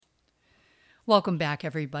Welcome back,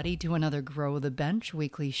 everybody, to another Grow the Bench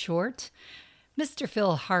weekly short. Mr.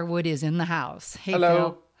 Phil Harwood is in the house. Hey, Hello.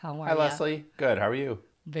 Phil. How are you? Hi, Leslie. Good. How are you?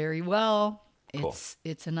 Very well. Cool.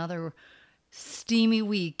 It's another steamy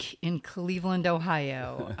week in Cleveland,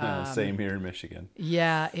 Ohio. Same here in Michigan.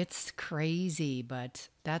 Yeah, it's crazy, but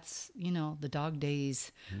that's, the dog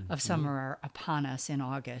days of summer are upon us in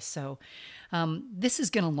August. So this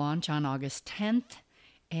is going to launch on August 10th,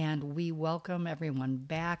 and we welcome everyone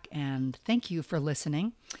back, and thank you for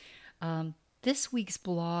listening. This week's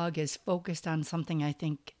blog is focused on something I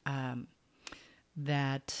think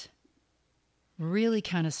that really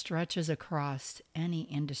kind of stretches across any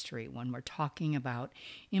industry when we're talking about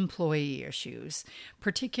employee issues.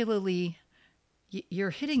 Particularly,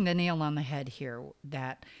 you're hitting the nail on the head here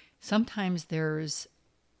that sometimes there's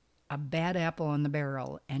a bad apple in the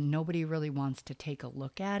barrel and nobody really wants to take a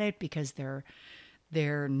look at it because they're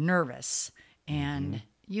nervous. And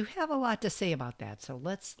you have a lot to say about that. So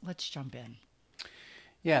let's jump in.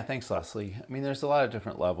 Yeah, thanks, Leslie. I mean, there's a lot of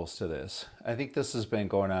different levels to this. I think this has been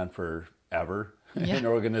going on forever in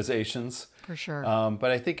organizations. For sure.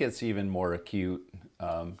 But I think it's even more acute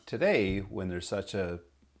today when there's such a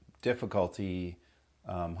difficulty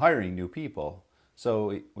hiring new people.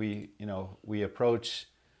 So we approach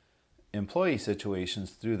employee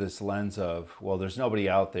situations through this lens of, well, there's nobody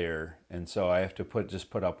out there, and so I have to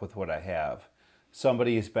put up with what I have.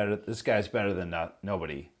 Somebody is better. This guy's better than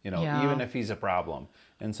nobody. Even if he's a problem.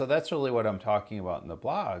 And so that's really what I'm talking about in the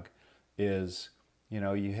blog. Is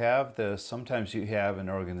you have this. Sometimes you have in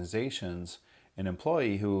organizations an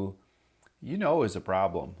employee who is a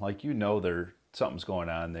problem. Like something's going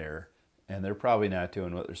on there, and they're probably not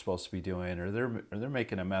doing what they're supposed to be doing, or they're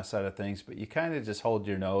making a mess out of things. But you kind of just hold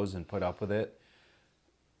your nose and put up with it.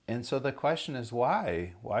 And so the question is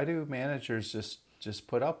why? Why do managers just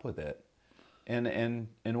put up with it? And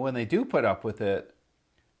when they do put up with it,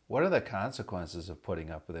 what are the consequences of putting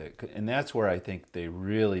up with it? And that's where I think they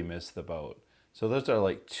really miss the boat. So those are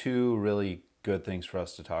like two really good things for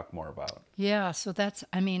us to talk more about. Yeah, so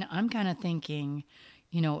I'm kind of thinking,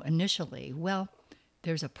 initially, well,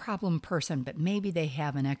 there's a problem person, but maybe they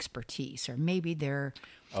have an expertise, or maybe they're,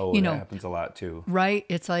 that happens a lot too. Right?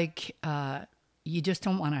 It's like, you just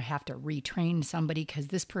don't want to have to retrain somebody because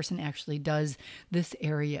this person actually does this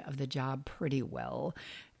area of the job pretty well.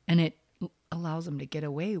 And it allows them to get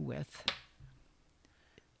away with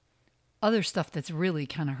other stuff that's really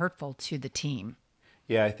kind of hurtful to the team.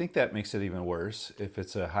 Yeah, I think that makes it even worse if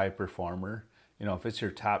it's a high performer. If it's your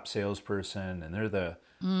top salesperson and they're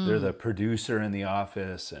the producer in the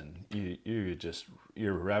office, and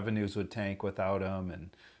your revenues would tank without them, and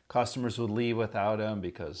customers would leave without them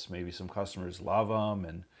because maybe some customers love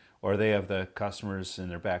them, or they have the customers in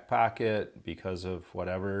their back pocket because of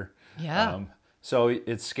whatever. Yeah. So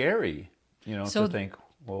it's scary, to think,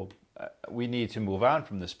 well, we need to move on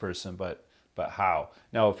from this person, but how?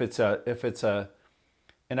 Now, if it's a,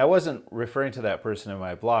 and I wasn't referring to that person in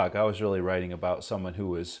my blog. I was really writing about someone who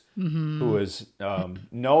was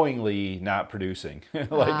knowingly not producing,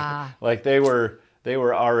 like they were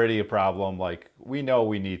already a problem. Like, we know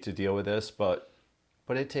we need to deal with this, but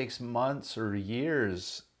it takes months or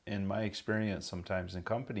years, in my experience, sometimes in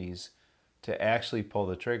companies, to actually pull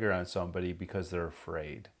the trigger on somebody because they're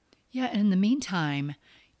afraid. Yeah, and in the meantime,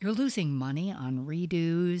 you're losing money on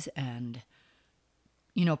redos and,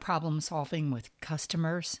 problem solving with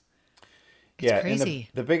customers. It's crazy.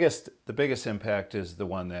 And the biggest impact is the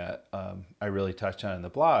one that I really touch on in the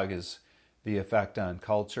blog, is the effect on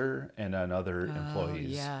culture and on other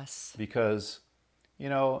employees. Yes. Because,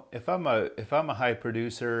 if I'm a high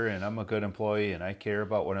producer and I'm a good employee and I care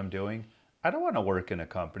about what I'm doing, I don't want to work in a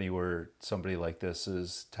company where somebody like this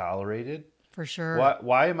is tolerated. For sure.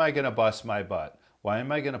 Why am I going to bust my butt? Why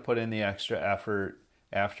am I going to put in the extra effort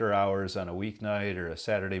after hours on a weeknight or a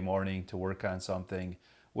Saturday morning to work on something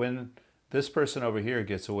when this person over here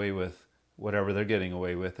gets away with whatever they're getting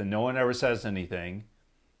away with, and no one ever says anything,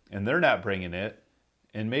 and they're not bringing it,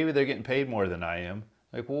 and maybe they're getting paid more than I am?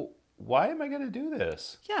 Like, well, why am I going to do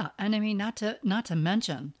this? Yeah, and I mean, not to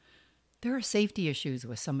mention, there are safety issues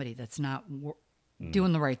with somebody that's not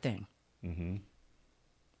doing the right thing. Mm-hmm.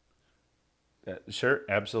 Sure,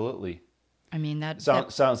 absolutely. I mean, that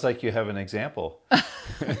sounds like you have an example.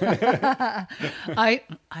 I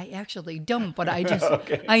actually don't, but I just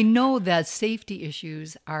Okay. I know that safety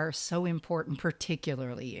issues are so important,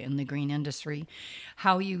 particularly in the green industry.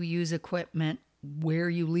 How you use equipment, where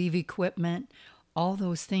you leave equipment, all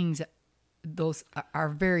those things, those are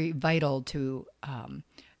very vital to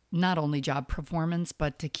not only job performance,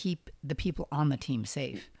 but to keep the people on the team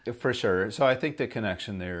safe. For sure. So I think the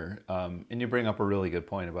connection there, and you bring up a really good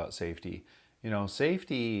point about safety,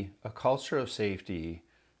 Safety, a culture of safety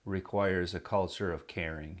requires a culture of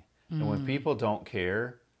caring. And when people don't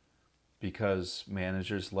care because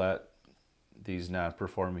managers let these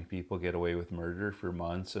non-performing people get away with murder for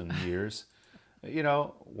months and years,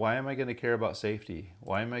 why am I going to care about safety?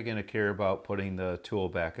 Why am I going to care about putting the tool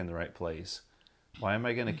back in the right place? Why am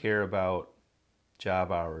I going to care about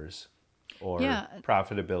job hours or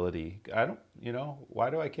profitability? Why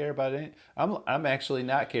do I care about it? I'm actually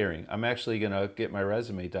not caring. I'm actually going to get my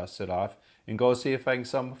resume dusted off and go see if I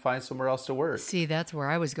can find somewhere else to work. See, that's where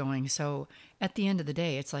I was going. So at the end of the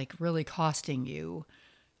day, it's like really costing you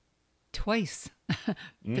twice,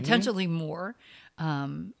 potentially more,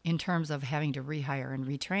 in terms of having to rehire and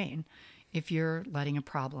retrain if you're letting a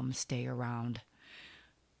problem stay around.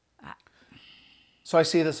 So I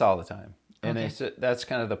see this all the time. And Okay. that's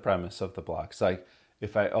kind of the premise of the blog. It's like,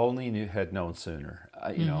 if I only had known sooner,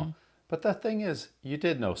 But the thing is, you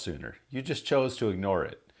did know sooner. You just chose to ignore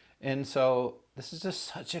it. And so this is just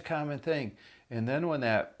such a common thing. And then when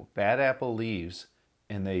that bad apple leaves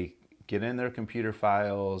and they get in their computer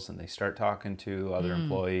files and they start talking to other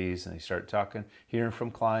employees and they start hearing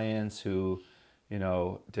from clients who,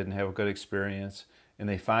 didn't have a good experience, and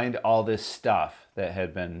they find all this stuff that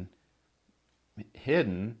had been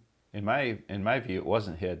hidden. In my view, it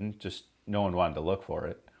wasn't hidden, just no one wanted to look for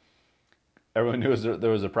it. Everyone knew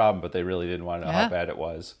there was a problem, but they really didn't want to know how bad it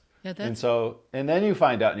was. Yeah, and then you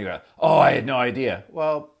find out and you go, oh, I had no idea.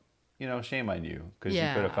 Well, shame on you, because you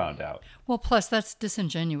could have found out. Well, plus that's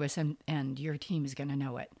disingenuous, and your team is going to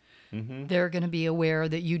know it. They're going to be aware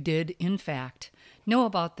that you did, in fact, know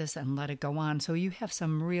about this and let it go on. So you have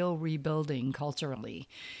some real rebuilding culturally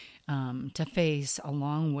to face,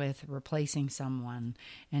 along with replacing someone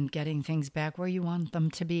and getting things back where you want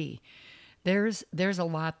them to be. There's a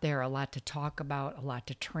lot there, a lot to talk about, a lot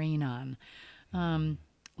to train on.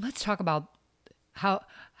 Let's talk about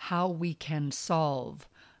how we can solve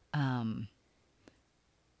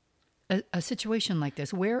a situation like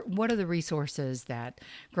this. What are the resources that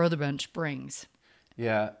Grow the Bench brings?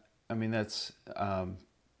 Yeah, I mean, that's a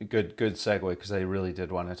good segue, because I really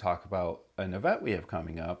did want to talk about an event we have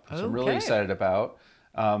coming up, which I'm really excited about.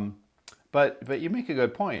 But you make a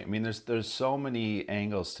good point. I mean, there's so many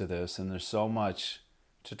angles to this, and there's so much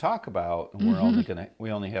to talk about. And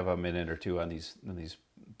we only have a minute or two on these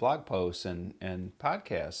blog posts and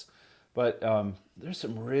podcasts. But there's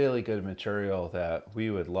some really good material that we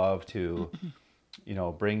would love to,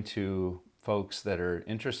 bring to folks that are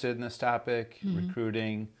interested in this topic: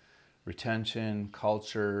 recruiting, retention,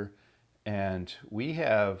 culture. And we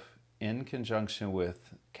have, in conjunction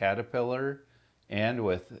with Caterpillar and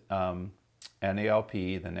with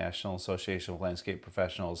NALP, the National Association of Landscape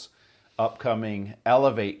Professionals, upcoming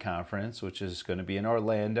Elevate Conference, which is going to be in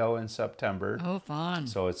Orlando in September. Oh, fun.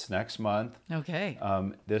 So it's next month. Okay.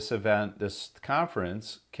 This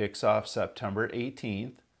conference kicks off September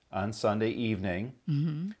 18th on Sunday evening,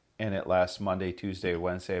 and it lasts Monday, Tuesday,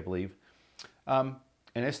 Wednesday, I believe.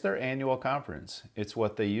 And it's their annual conference. It's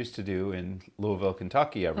what they used to do in Louisville,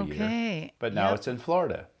 Kentucky every year. But now it's in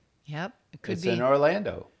Florida. Yep. It's in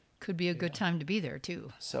Orlando. Could be a good time to be there,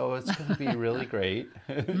 too. So it's going to be really great.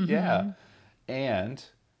 Yeah. And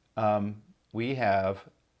we have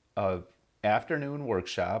an afternoon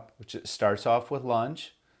workshop, which starts off with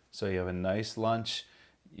lunch. So you have a nice lunch.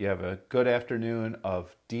 You have a good afternoon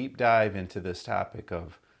of deep dive into this topic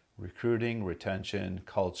of recruiting, retention,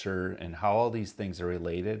 culture, and how all these things are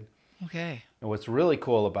related. Okay. And what's really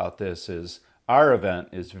cool about this is our event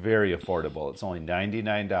is very affordable. It's only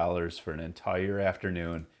 $99 for an entire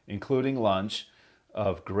afternoon, including lunch,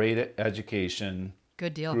 of great education.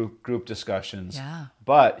 Good deal. Group discussions. Yeah.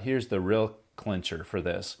 But here's the real clincher for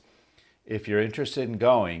this. If you're interested in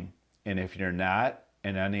going, and if you're not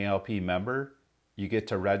an NALP member, you get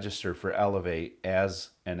to register for Elevate as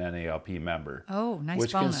an NALP member. Oh, nice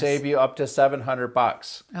which bonus. Can save you up to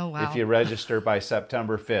 $700. Oh, wow. If you register by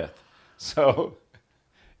September 5th. So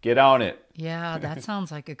get on it. Yeah, that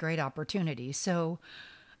sounds like a great opportunity. So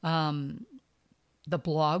the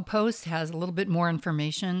blog post has a little bit more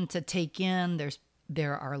information to take in.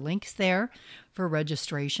 There are links there for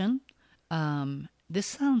registration. This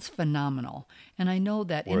sounds phenomenal. And I know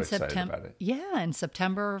that We're in excited September, about it. Yeah, in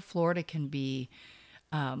September, Florida can be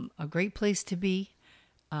a great place to be.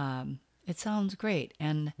 It sounds great.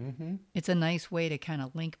 And it's a nice way to kind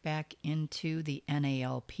of link back into the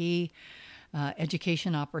NALP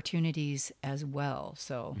education opportunities as well.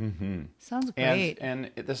 So sounds great. And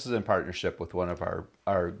this is in partnership with one of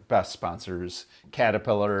our best sponsors,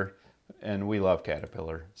 Caterpillar. And we love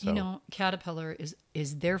Caterpillar. So. Caterpillar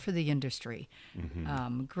is there for the industry.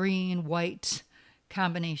 Green, white,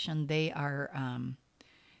 combination. They are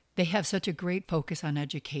they have such a great focus on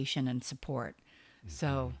education and support.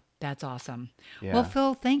 So that's awesome. Yeah. Well,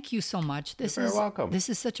 Phil, thank you so much. You're very welcome. This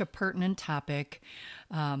is such a pertinent topic,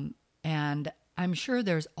 and I'm sure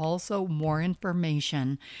there's also more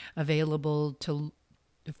information available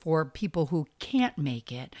for people who can't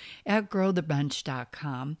make it at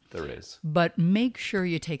growthebench.com. There is. But make sure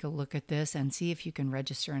you take a look at this and see if you can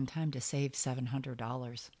register in time to save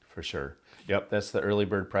 $700. For sure. Yep, that's the early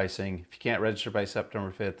bird pricing. If you can't register by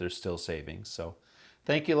September 5th, there's still savings. So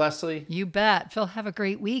thank you, Leslie. You bet. Phil, have a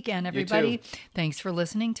great weekend, everybody. too. Thanks for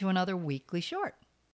listening to another Weekly Short.